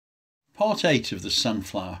Part 8 of The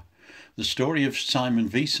Sunflower, the story of Simon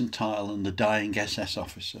Wiesenthal and the dying SS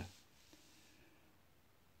officer.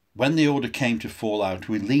 When the order came to fall out,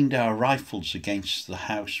 we leaned our rifles against the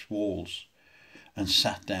house walls and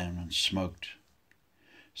sat down and smoked.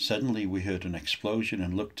 Suddenly we heard an explosion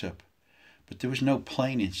and looked up, but there was no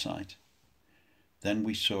plane in sight. Then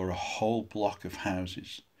we saw a whole block of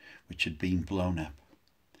houses which had been blown up.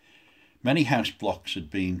 Many house blocks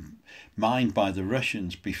had been mined by the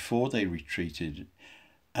Russians before they retreated,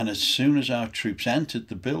 and as soon as our troops entered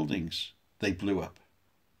the buildings, they blew up.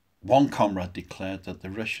 One comrade declared that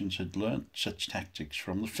the Russians had learnt such tactics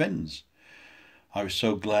from the Finns. I was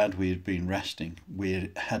so glad we had been resting.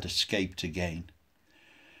 We had escaped again.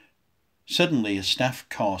 Suddenly a staff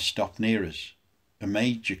car stopped near us. A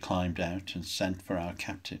major climbed out and sent for our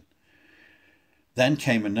captain. Then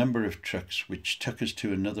came a number of trucks which took us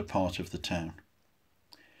to another part of the town.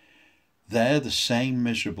 There the same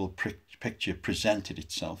miserable picture presented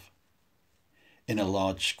itself. In a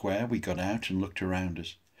large square we got out and looked around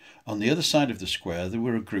us. On the other side of the square there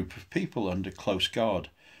were a group of people under close guard.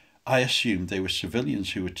 I assumed they were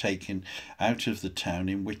civilians who were taken out of the town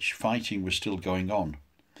in which fighting was still going on.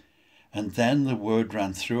 And then the word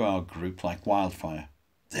ran through our group like wildfire.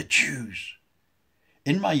 The Jews!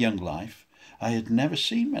 In my young life, I had never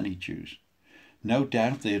seen many Jews. No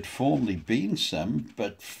doubt there had formerly been some,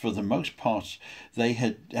 but for the most part they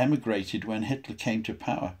had emigrated when Hitler came to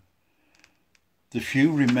power. The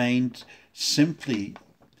few remained simply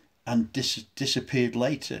and disappeared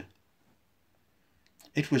later.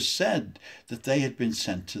 It was said that they had been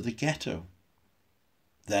sent to the ghetto.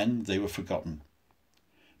 Then they were forgotten.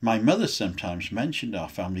 My mother sometimes mentioned our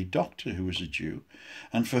family doctor, who was a Jew,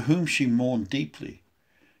 and for whom she mourned deeply.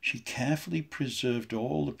 She carefully preserved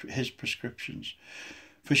all his prescriptions,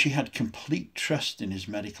 for she had complete trust in his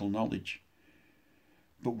medical knowledge.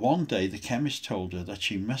 But one day the chemist told her that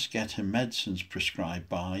she must get her medicines prescribed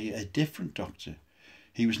by a different doctor.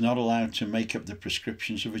 He was not allowed to make up the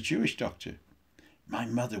prescriptions of a Jewish doctor. My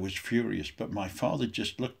mother was furious, but my father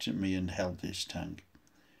just looked at me and held his tongue.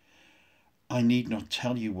 I need not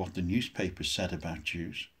tell you what the newspapers said about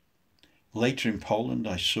Jews. Later in Poland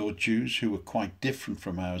I saw Jews who were quite different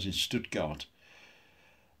from ours in Stuttgart.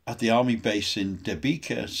 At the army base in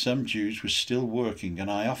Debicka, some Jews were still working, and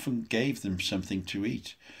I often gave them something to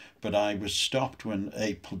eat, but I was stopped when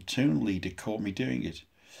a platoon leader caught me doing it.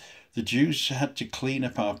 The Jews had to clean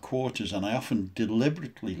up our quarters, and I often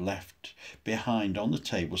deliberately left behind on the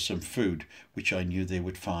table some food which I knew they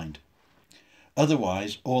would find.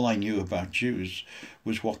 Otherwise, all I knew about Jews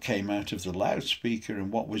was what came out of the loudspeaker and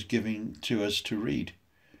what was given to us to read.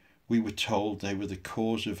 We were told they were the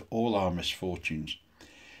cause of all our misfortunes.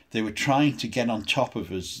 They were trying to get on top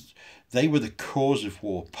of us. They were the cause of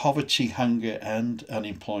war, poverty, hunger, and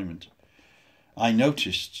unemployment. I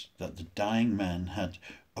noticed that the dying man had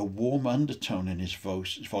a warm undertone in his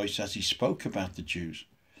voice as he spoke about the Jews.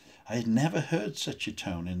 I had never heard such a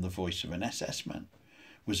tone in the voice of an SS man.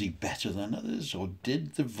 Was he better than others, or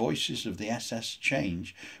did the voices of the SS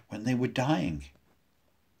change when they were dying?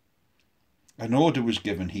 An order was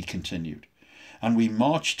given, he continued, and we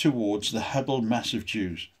marched towards the huddled mass of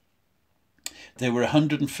Jews. There were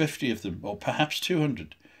 150 of them, or perhaps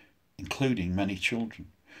 200, including many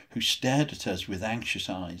children, who stared at us with anxious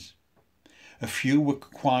eyes. A few were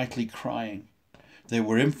quietly crying. There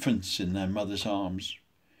were infants in their mothers' arms,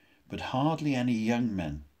 but hardly any young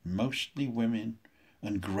men, mostly women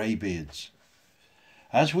and greybeards.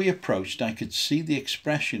 As we approached, I could see the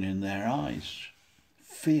expression in their eyes.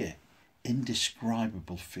 Fear,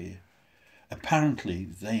 indescribable fear. Apparently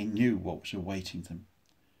they knew what was awaiting them.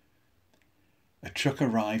 A truck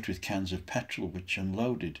arrived with cans of petrol which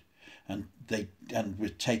unloaded and were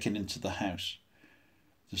taken into the house.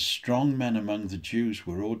 The strong men among the Jews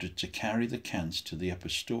were ordered to carry the cans to the upper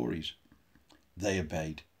stories. They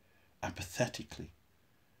obeyed, apathetically,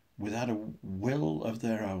 without a will of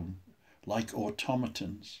their own, like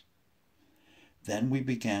automatons. Then we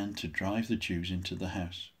began to drive the Jews into the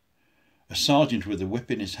house. A sergeant with a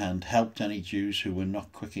whip in his hand helped any Jews who were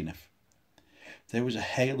not quick enough. There was a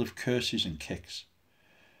hail of curses and kicks.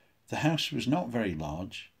 The house was not very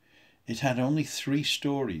large. It had only 3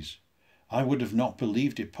 stories. I would have not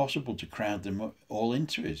believed it possible to crowd them all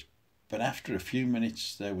into it, but after a few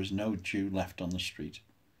minutes there was no Jew left on the street.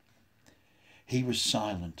 He was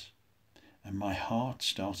silent, and my heart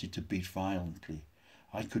started to beat violently.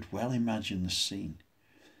 I could well imagine the scene.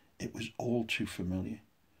 It was all too familiar.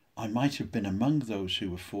 I might have been among those who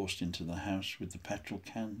were forced into the house with the petrol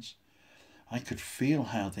cans. I could feel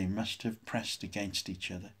how they must have pressed against each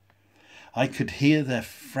other. I could hear their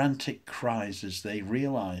frantic cries as they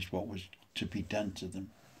realized what was to be done to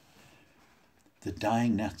them. The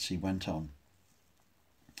dying Nazi went on.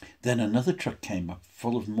 Then another truck came up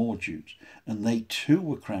full of more Jews, and they too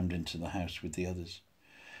were crammed into the house with the others.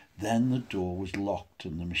 Then the door was locked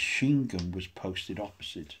and the machine gun was posted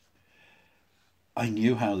opposite. I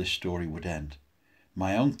knew how this story would end.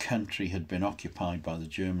 My own country had been occupied by the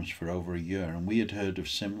Germans for over a year, and we had heard of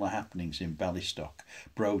similar happenings in Bialystok,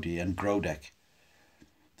 Brody and Grodek.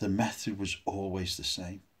 The method was always the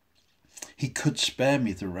same. He could spare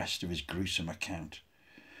me the rest of his gruesome account.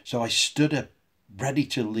 So I stood up, ready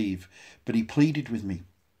to leave, but he pleaded with me,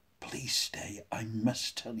 "Please stay, I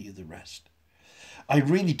must tell you the rest. I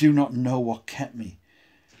really do not know what kept me."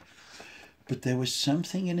 But there was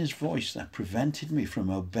something in his voice that prevented me from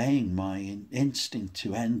obeying my instinct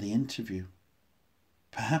to end the interview.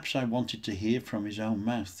 Perhaps I wanted to hear from his own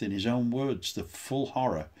mouth, in his own words, the full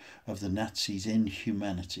horror of the Nazis'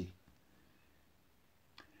 inhumanity.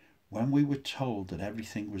 When we were told that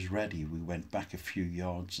everything was ready, we went back a few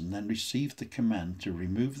yards and then received the command to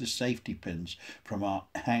remove the safety pins from our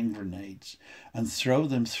hand grenades and throw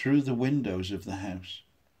them through the windows of the house.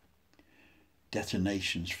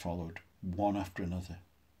 Detonations followed, one after another.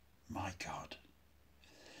 My God.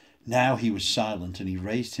 Now he was silent and he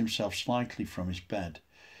raised himself slightly from his bed.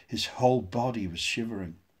 His whole body was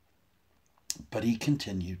shivering. But he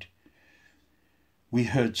continued. We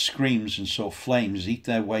heard screams and saw flames eat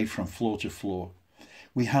their way from floor to floor.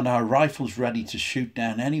 We had our rifles ready to shoot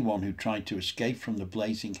down anyone who tried to escape from the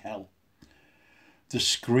blazing hell. The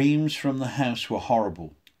screams from the house were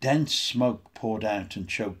horrible. Dense smoke poured out and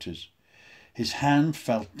choked us. His hand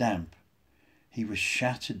felt damp. He was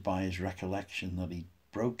shattered by his recollection that he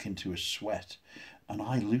broke into a sweat, and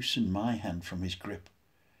I loosened my hand from his grip.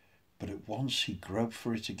 But at once he groped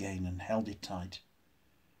for it again and held it tight.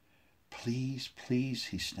 "Please, please,"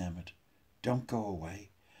 he stammered, "don't go away.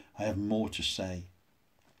 I have more to say."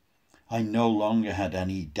 I no longer had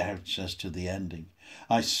any doubts as to the ending.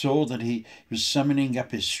 I saw that he was summoning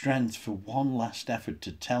up his strength for one last effort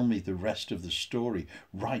to tell me the rest of the story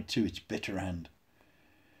right to its bitter end.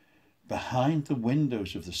 Behind the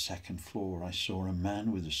windows of the second floor, I saw a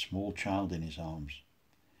man with a small child in his arms.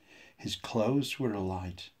 His clothes were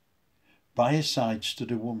alight. By his side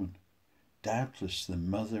stood a woman, doubtless the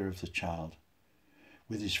mother of the child.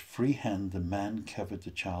 With his free hand, the man covered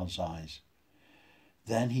the child's eyes.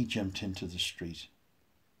 Then he jumped into the street.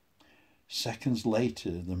 Seconds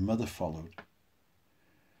later, the mother followed.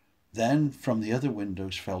 Then from the other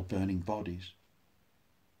windows fell burning bodies.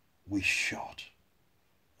 We shot.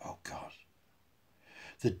 Oh God.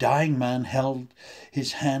 The dying man held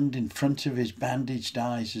his hand in front of his bandaged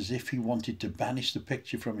eyes as if he wanted to banish the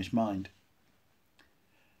picture from his mind.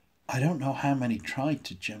 I don't know how many tried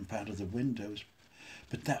to jump out of the windows,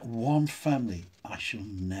 but that one family I shall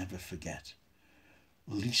never forget,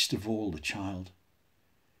 least of all the child.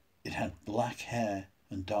 It had black hair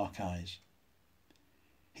and dark eyes.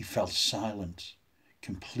 He felt silent,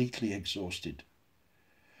 completely exhausted.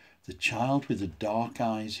 The child with the dark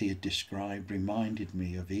eyes he had described reminded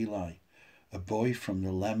me of Eli, a boy from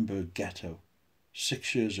the Lemberg ghetto,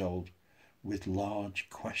 6 years old, with large,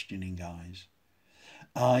 questioning eyes.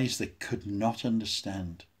 Eyes that could not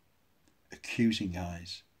understand. Accusing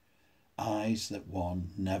eyes. Eyes that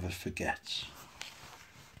one never forgets.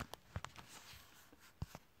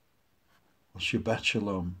 Well, Shabbat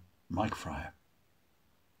Shalom, Mike Fryer.